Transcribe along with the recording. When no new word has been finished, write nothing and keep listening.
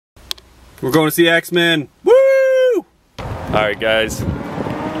We're going to see X-Men. Woo! Alright guys,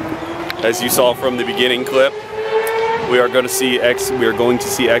 as you saw from the beginning clip, we are going to see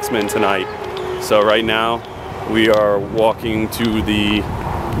X-Men tonight. So right now we are walking to the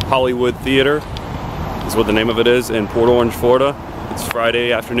Hollywood Theater, is what the name of it is, in Port Orange, Florida. It's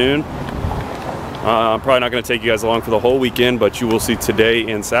Friday afternoon. I'm probably not going to take you guys along for the whole weekend, but you will see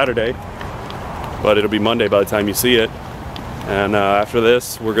today and Saturday. But it'll be Monday by the time you see it. And after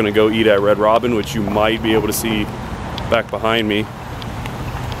this, we're going to go eat at Red Robin, which you might be able to see back behind me.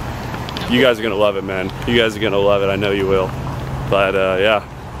 You guys are going to love it, man. You guys are going to love it. I know you will. But yeah,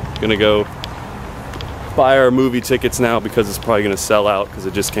 going to go buy our movie tickets now because it's probably going to sell out because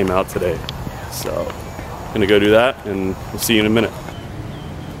it just came out today. So, going to go do that, and we'll see you in a minute.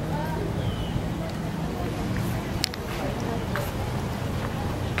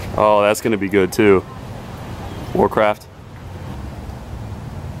 Oh, that's going to be good too. Warcraft.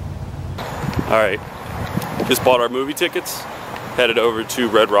 Alright, just bought our movie tickets. Headed over to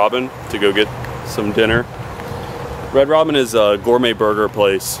Red Robin to go get some dinner. Red Robin is a gourmet burger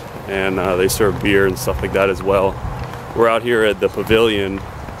place, and they serve beer and stuff like that as well. We're out here at the Pavilion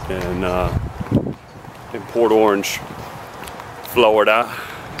in Port Orange, Florida.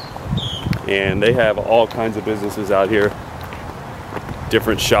 And they have all kinds of businesses out here.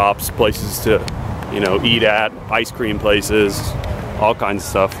 Different shops, places to, you know, eat at, ice cream places, all kinds of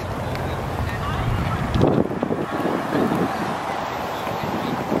stuff.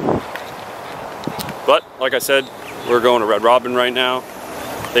 But like I said, we're going to Red Robin right now.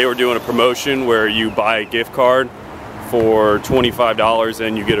 They were doing a promotion where you buy a gift card for $25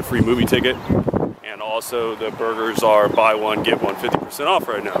 and you get a free movie ticket. And also the burgers are buy one, get one 50% off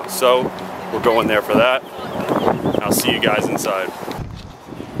right now. So we're going there for that. I'll see you guys inside.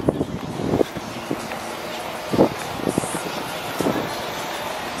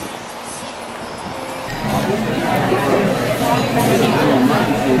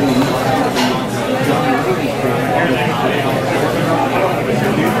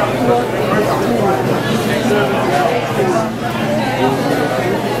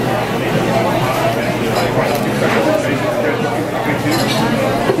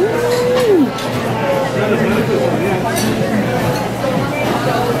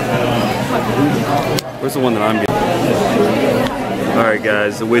 Where's the one that I'm getting? Alright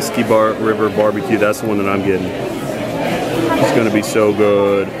guys, the Whiskey River Barbecue, that's the one that I'm getting. It's gonna be so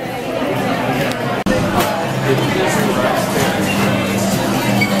good.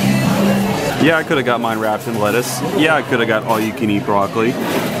 Yeah, I could have got mine wrapped in lettuce. Yeah, I could have got all-you-can-eat broccoli.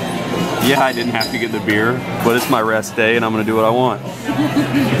 Yeah, I didn't have to get the beer, but it's my rest day and I'm gonna do what I want.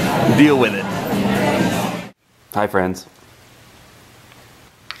 Deal with it. Hi friends.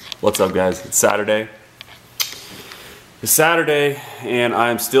 What's up guys? It's Saturday. It's Saturday and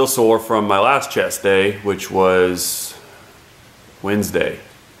I'm still sore from my last chest day, which was Wednesday.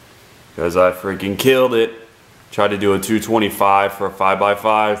 Because I freaking killed it. Tried to do a 225 for a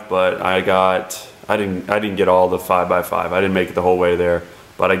 5x5, but I didn't get all the 5x5. I didn't make it the whole way there.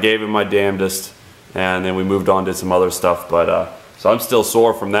 But I gave it my damnedest, and then we moved on to some other stuff. But so I'm still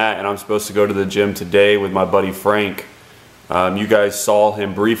sore from that, and I'm supposed to go to the gym today with my buddy Frank. You guys saw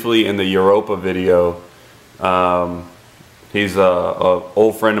him briefly in the Europa video. He's a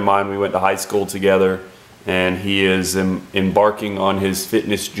old friend of mine. We went to high school together, and he is embarking on his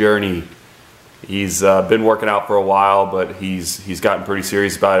fitness journey. He's been working out for a while, but he's gotten pretty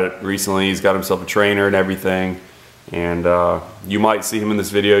serious about it recently. He's got himself a trainer and everything, and you might see him in this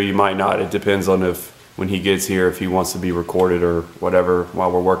video, you might not. It depends on if when he gets here, if he wants to be recorded or whatever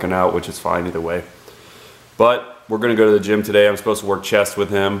while we're working out, which is fine either way. But we're gonna go to the gym today. I'm supposed to work chest with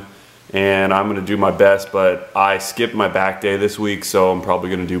him, and I'm gonna do my best, but I skipped my back day this week, so I'm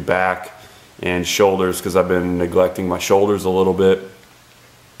probably gonna do back and shoulders because I've been neglecting my shoulders a little bit.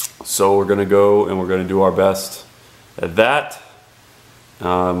 So we're gonna go and we're gonna do our best at that.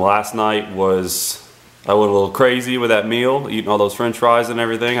 Last night I went a little crazy with that meal, eating all those french fries and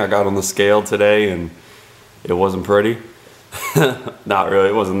everything. I got on the scale today and it wasn't pretty. Not really,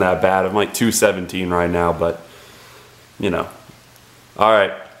 it wasn't that bad. I'm like 217 right now, but you know.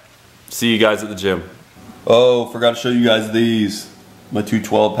 Alright, see you guys at the gym. Oh, forgot to show you guys these. My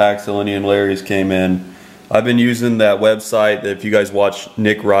 212 packs of Lenny and Larry's came in. I've been using that website that if you guys watch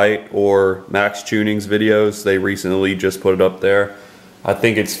Nick Wright or Max Tuning's videos, they recently just put it up there. I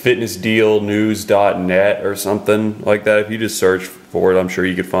think it's fitnessdealnews.net or something like that. If you just search for it, I'm sure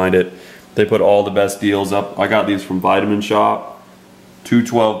you could find it. They put all the best deals up. I got these from Vitamin Shop,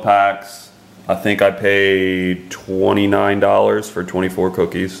 212 packs. I think I paid $29 for 24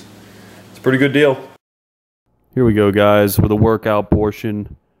 cookies. It's a pretty good deal. Here we go guys with a workout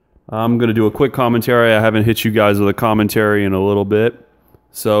portion. I'm going to do a quick commentary. I haven't hit you guys with a commentary in a little bit.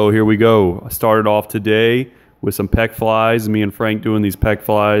 So here we go. I started off today with some pec flies. Me and Frank doing these pec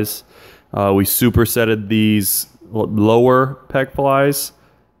flies. We supersetted these lower pec flies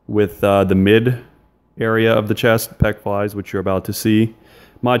with the mid area of the chest pec flies, which you're about to see.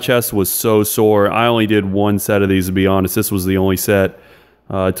 My chest was so sore. I only did one set of these, to be honest. This was the only set.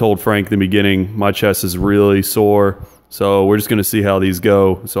 I told Frank in the beginning, my chest is really sore. So we're just going to see how these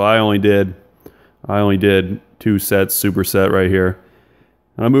go. So I only did 2 sets, superset right here.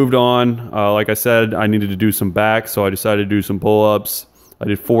 And I moved on. Like I said, I needed to do some back, so I decided to do some pull-ups. I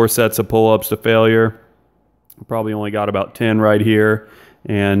did 4 sets of pull-ups to failure. Probably only got about 10 right here.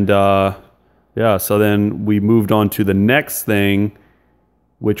 And yeah, so then we moved on to the next thing,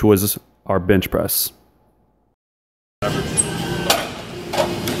 which was our bench press.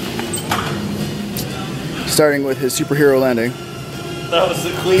 Starting with his superhero landing. That was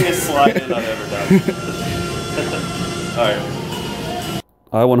the cleanest slide in I've ever done. Alright.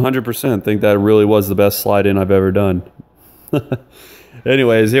 I 100% think that really was the best slide in I've ever done.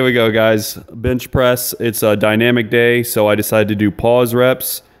 Anyways, here we go, guys. Bench press. It's a dynamic day, so I decided to do pause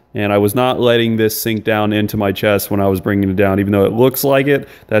reps. And I was not letting this sink down into my chest when I was bringing it down, even though it looks like it.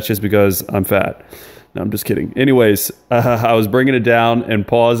 That's just because I'm fat. No, I'm just kidding. Anyways, I was bringing it down and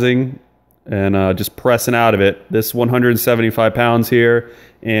pausing and just pressing out of it. This 175 pounds here,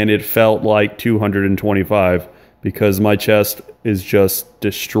 and it felt like 225 because my chest is just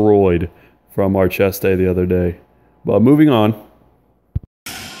destroyed from our chest day the other day. But moving on.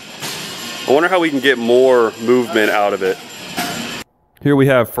 I wonder how we can get more movement out of it. Here we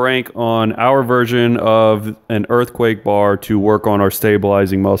have Frank on our version of an earthquake bar to work on our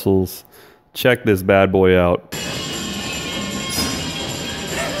stabilizing muscles. Check this bad boy out.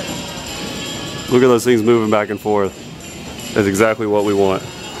 Look at those things moving back and forth. That's exactly what we want.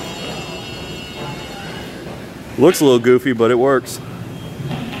 Looks a little goofy, but it works.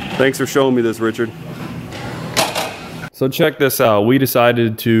 Thanks for showing me this, Richard. So check this out. We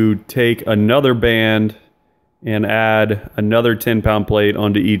decided to take another band and add another 10-pound plate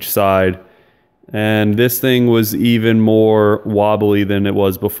onto each side. And this thing was even more wobbly than it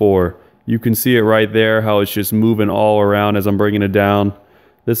was before. You can see it right there, how it's just moving all around as I'm bringing it down.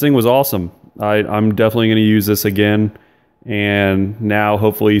 This thing was awesome. I'm definitely going to use this again. And now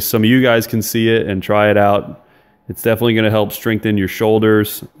hopefully some of you guys can see it and try it out. It's definitely going to help strengthen your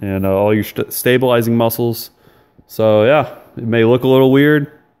shoulders and all your stabilizing muscles. So yeah, it may look a little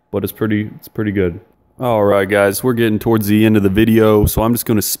weird, but it's pretty good. Alright guys, we're getting towards the end of the video, so I'm just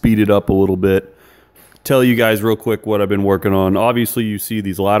going to speed it up a little bit. Tell you guys real quick what I've been working on. Obviously you see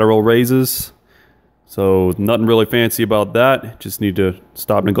these lateral raises, so nothing really fancy about that. Just need to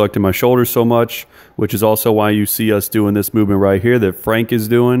stop neglecting my shoulders so much, which is also why you see us doing this movement right here that Frank is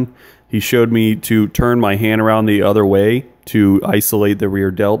doing. He showed me to turn my hand around the other way to isolate the rear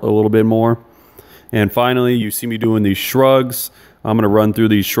delt a little bit more. And finally, you see me doing these shrugs. I'm going to run through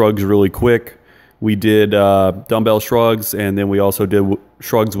these shrugs really quick. We did dumbbell shrugs, and then we also did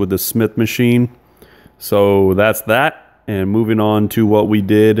shrugs with the Smith machine. So that's that. And moving on to what we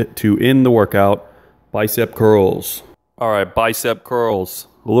did to end the workout, bicep curls. All right, bicep curls.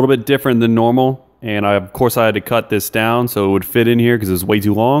 A little bit different than normal. And of course, I had to cut this down so it would fit in here because it's way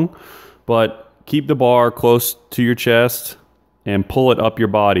too long. But keep the bar close to your chest and pull it up your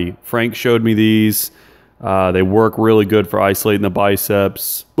body. Frank showed me these. They work really good for isolating the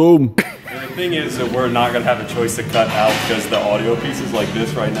biceps. Boom. And the thing is that we're not going to have a choice to cut out because the audio pieces like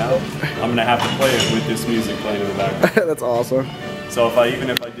this right now, I'm going to have to play it with this music playing in the background. That's awesome. So even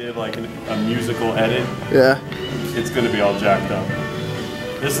if I did like a musical edit, yeah, it's going to be all jacked up.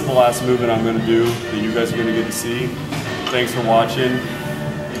 This is the last movement I'm going to do that you guys are going to get to see. Thanks for watching.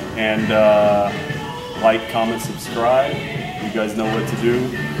 And like, comment, subscribe. You guys know what to do.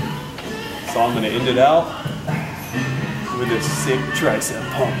 So I'm going to end it out with a sick tricep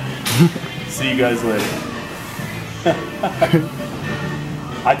pump. See you guys later.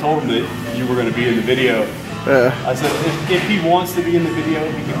 I told him that you were going to be in the video. I said, if he wants to be in the video,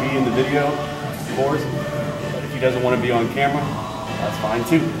 he can be in the video, of course. But if he doesn't want to be on camera, that's fine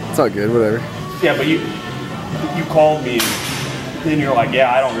too. It's all good, whatever. Yeah, but you called me and then you're like,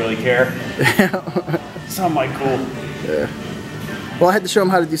 yeah, I don't really care. So I'm like, cool. Yeah. Well, I had to show him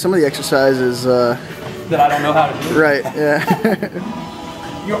how to do some of the exercises. That I don't know how to do. Right,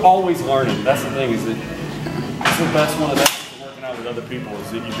 yeah. You're always learning. That's the thing, is that it's the best one of that for working out with other people is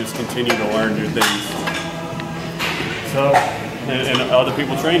that you just continue to learn new things. So, and other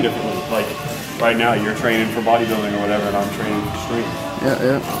people train differently. Like right now, you're training for bodybuilding or whatever, and I'm training for strength. Yeah,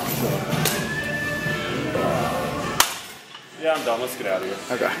 yeah. So, Yeah, I'm done. Let's get out of here.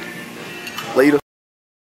 Okay. Later.